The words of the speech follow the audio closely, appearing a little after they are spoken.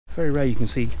Very rare you can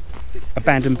see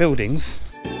abandoned buildings.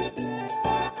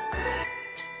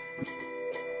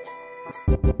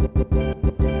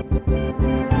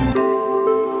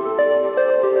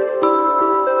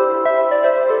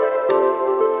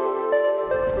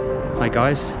 Hi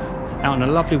guys, out on a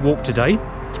lovely walk today.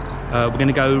 We're going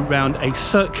to go around a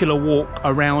circular walk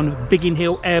around Biggin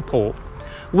Hill Airport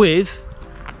with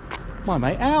my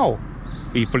mate Al,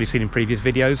 who you've probably seen in previous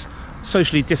videos.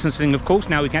 Socially distancing, of course.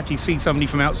 Now we can actually see somebody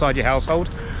from outside your household.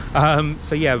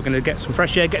 So yeah, we're going to get some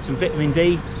fresh air, get some vitamin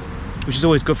D, which is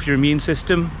always good for your immune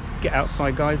system. Get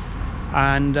outside, guys,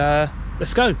 and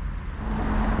let's go. So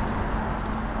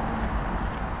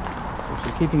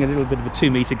we're keeping a little bit of a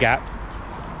 2 meter gap,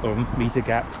 or meter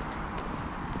gap,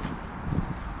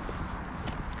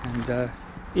 and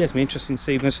yeah, it's been interesting to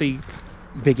see. We're going to see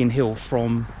Biggin Hill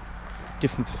from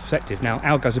different perspectives. Now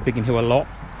Al goes to Biggin Hill a lot,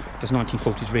 does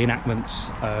 1940s reenactments,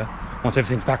 once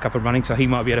everything's back up and running, so he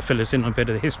might be able to fill us in on a bit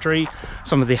of the history,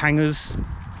 some of the hangars,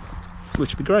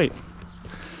 which would be great.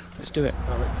 Let's do it.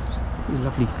 These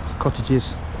lovely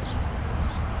cottages.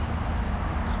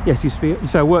 Yes, used to be, you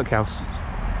say a workhouse?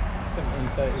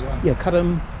 1731. Yeah,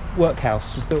 Cudham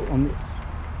Workhouse was built on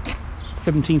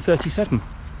 1737.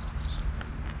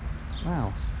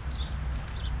 Wow.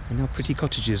 And now pretty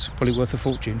cottages, probably worth a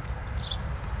fortune.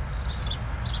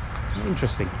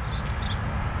 Interesting.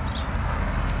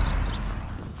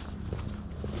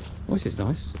 Oh, this is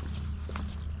nice.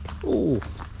 Oh,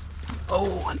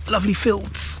 lovely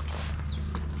fields.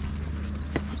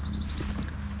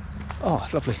 Oh,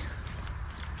 lovely.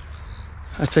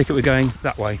 I take it we're going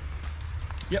that way.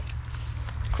 Yep.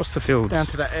 Across the fields. Down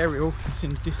to that aerial, it's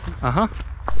in the distance. Uh-huh.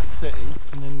 City,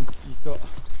 and then you've got to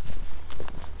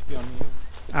be on the hill.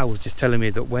 Al was just telling me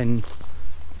that when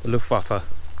the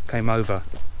Luftwaffe came over,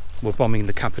 were bombing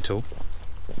the capital,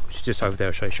 which is just over there.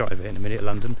 I'll show you a shot of it in a minute,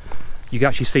 London. You can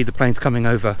actually see the planes coming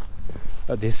over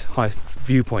at this high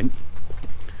viewpoint,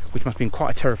 which must have been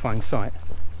quite a terrifying sight.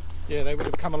 Yeah, they would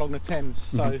have come along the Thames.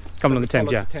 So come along the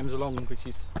Thames, yeah. The Thames along, which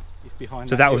is behind.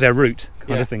 So that was their route,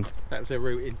 kind of thing. That was their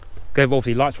route in. Because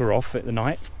obviously lights were off at the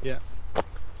night. Yeah.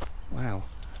 Wow.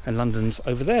 And London's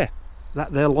over there.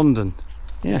 That there, London.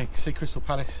 Yeah. You can see Crystal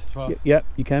Palace as well. Yeah,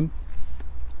 you can.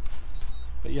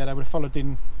 But yeah, they would have followed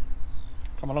in,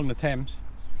 come along the Thames,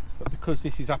 but because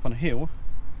this is up on a hill,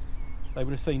 they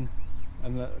would have seen,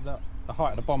 and the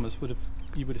height of the bombers would have,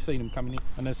 you would have seen them coming in.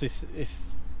 And as this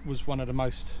was one of the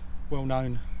most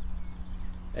well-known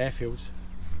airfields.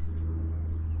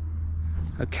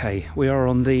 Okay, we are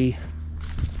on the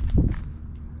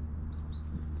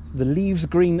Leaves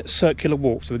Green circular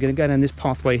walk, so we're going to go down this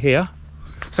pathway here.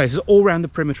 So this is all around the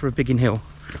perimeter of Biggin Hill.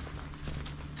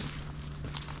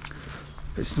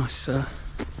 It's nice,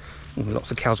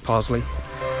 lots of cow's parsley.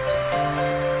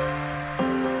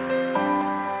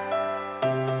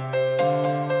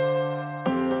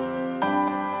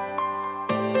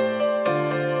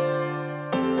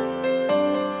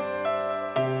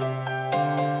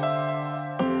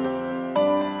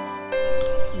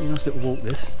 Really nice little walk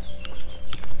this.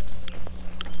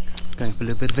 Going for a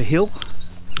little bit of a hill.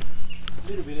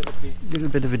 Little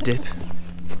bit of a dip.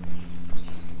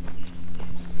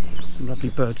 Some lovely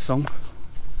bird song.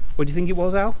 What do you think it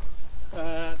was, Al?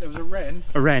 There was a wren.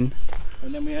 A wren.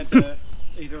 And then we had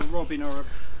either a robin or a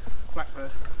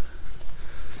blackbird.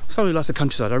 Somebody who likes the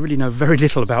countryside, I really know very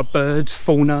little about birds,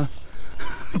 fauna,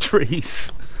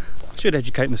 trees. I should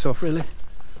educate myself, really.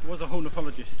 I was a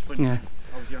ornithologist when I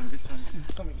was young. This time.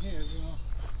 Something here as well.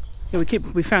 Yeah,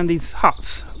 we found these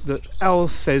huts that Al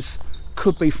says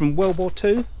could be from World War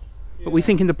II, but we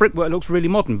think in the brickwork it looks really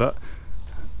modern, but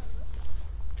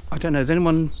I don't know. Does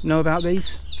anyone know about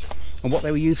these and what they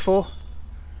were used for?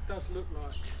 It does look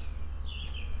like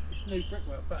it's new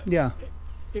brickwork, but yeah,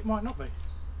 it might not be.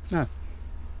 No,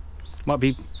 might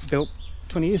be built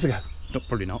 20 years ago.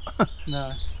 Probably not.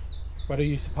 No. Where they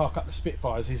used to park up the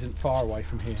Spitfires isn't far away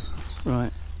from here.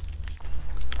 Right.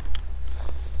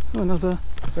 Oh, another.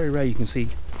 Very rare you can see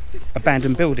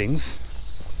abandoned buildings.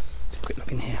 Let's have a quick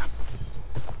look in here.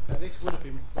 Now this would have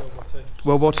been World War II.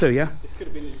 World War II, yeah? This could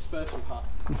have been a dispersal hut.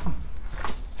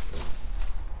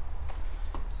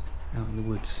 Out in the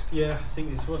woods. Yeah, I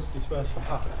think this was a dispersal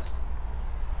hut.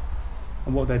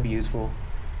 And what would they be used for?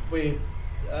 With,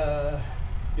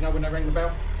 you know when they rang the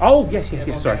bell? Oh, yes, yes,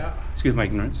 yes, sorry. Out. Excuse my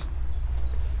ignorance.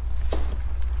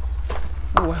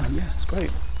 Oh wow, yeah, it's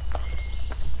great.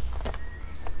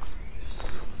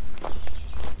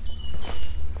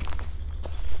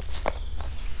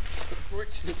 The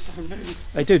bricks look so new.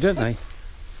 They do, don't they?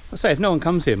 I say, if no one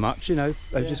comes here much, you know,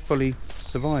 they've just probably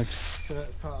survived. So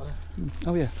that's part of the...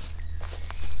 Oh yeah.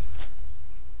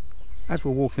 As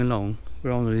we're walking along,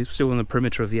 We're still on the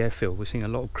perimeter of the airfield. We're seeing a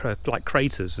lot of like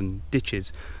craters and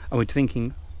ditches, and we're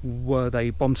thinking, were they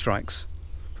bomb strikes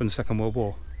from the Second World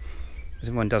War? As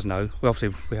everyone does know, well,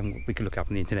 obviously we can look up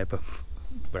on the internet, but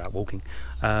we're out walking.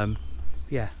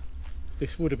 Yeah.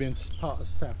 This would have been part of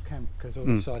South Camp because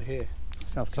on the side here.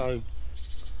 South Camp.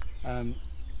 So,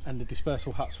 and the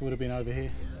dispersal huts would have been over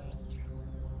here.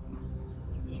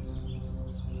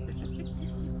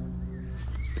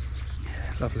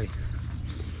 Yeah, lovely.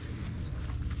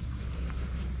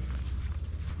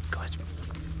 God, it's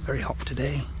very hot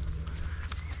today,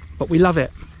 but we love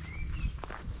it.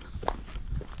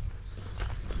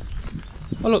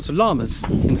 Oh, lots of llamas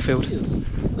in the field.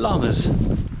 Llamas.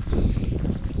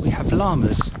 We have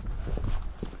llamas.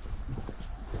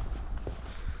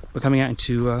 We're coming out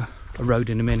into a road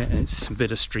in a minute, and it's a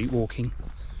bit of street walking.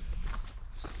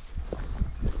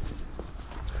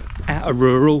 Out of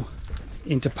rural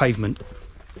into pavement.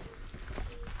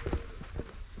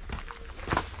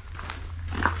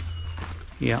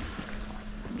 Yeah.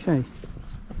 Okay.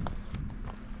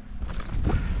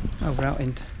 Oh, we're out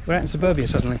in suburbia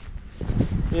suddenly.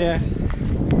 Yeah.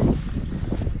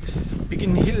 This is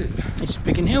Biggin Hill. It's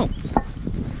Biggin Hill.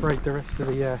 I'm afraid the rest of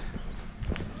the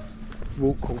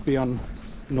walk will be on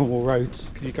normal roads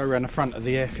because you go around the front of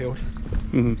the airfield.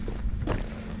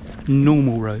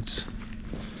 Normal roads.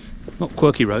 Not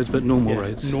quirky roads, but normal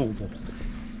roads. Normal.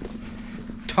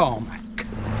 Tarmac.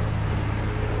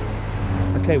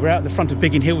 Okay, we're out at the front of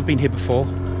Biggin Hill. We've been here before.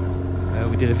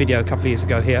 We did a video a couple of years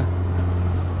ago here,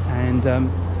 and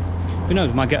who knows,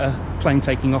 we might get a plane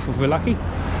taking off if we're lucky.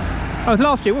 Oh, it was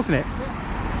last year, wasn't it?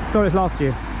 Yeah. Sorry, it was last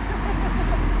year.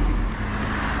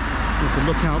 There's the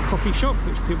Lookout coffee shop,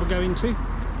 which people go into.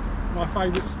 My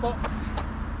favourite spot.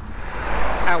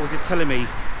 Al was just telling me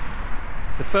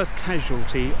the first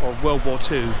casualty of World War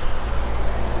II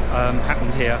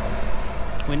happened here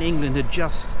when England had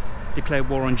just declared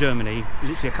war on Germany.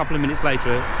 Literally a couple of minutes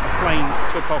later, a plane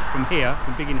took off from here,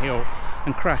 from Biggin Hill,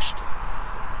 and crashed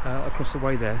across the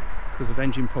way there because of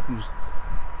engine problems.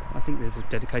 I think there's a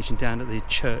dedication down at the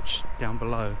church down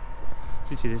below.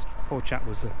 Literally, this poor chap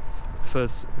was the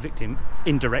first victim,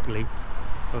 indirectly,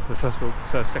 of the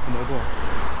Second World War.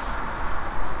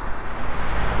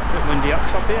 A bit windy up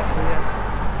top here, so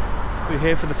yeah. We were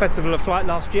here for the Festival of Flight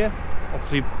last year.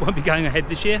 Obviously won't be going ahead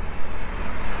this year.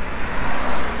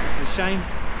 It's a shame.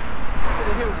 See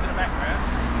the hills in the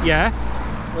background? Yeah.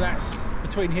 Well, that's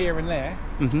between here and there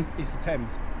is the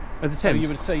Thames. Oh, the Thames. So you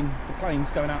would have seen the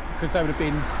planes going up because they would have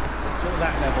been sort of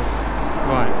that level.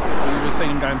 Right. You would have seen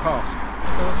them going past.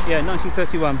 Yeah,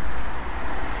 1931.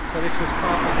 So this was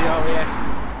part of the RAF.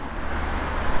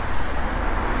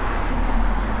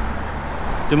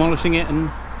 Demolishing it and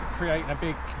creating a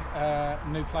big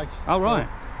new place. Oh, right.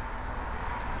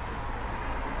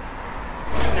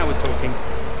 Now we're talking.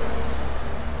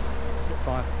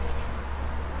 Spitfire.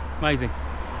 Amazing.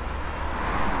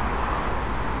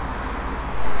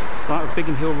 Site of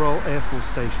Biggin Hill Royal Air Force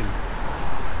Station.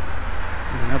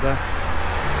 And another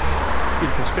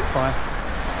beautiful Spitfire.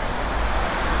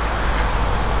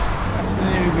 That's the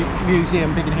new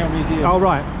museum, Biggin Hill Museum. Oh,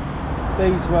 right.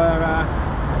 These were,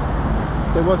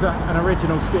 there was an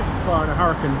original Spitfire and a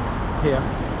Hurricane here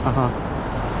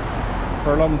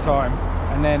for a long time,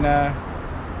 and then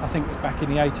I think it was back in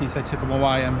the 80s they took them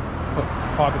away and put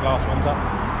fiberglass ones up.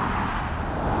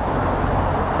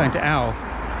 Saying to Al,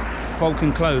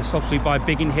 Vulcan Close, obviously by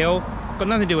Biggin Hill. Got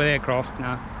nothing to do with aircraft,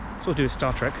 no. It's all to do with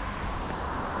Star Trek.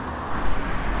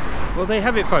 Well, there you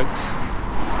have it, folks.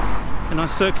 A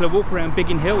nice circular walk around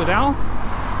Biggin Hill with Al.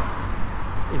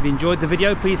 If you enjoyed the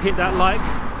video, please hit that like.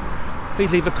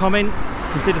 Please leave a comment.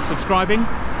 Consider subscribing.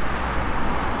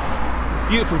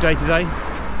 Beautiful day today.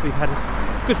 We've had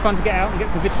good fun to get out and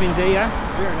get some vitamin D, yeah?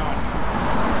 Very nice.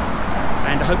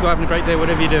 And I hope you're having a great day,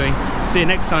 whatever you're doing. See you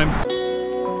next time.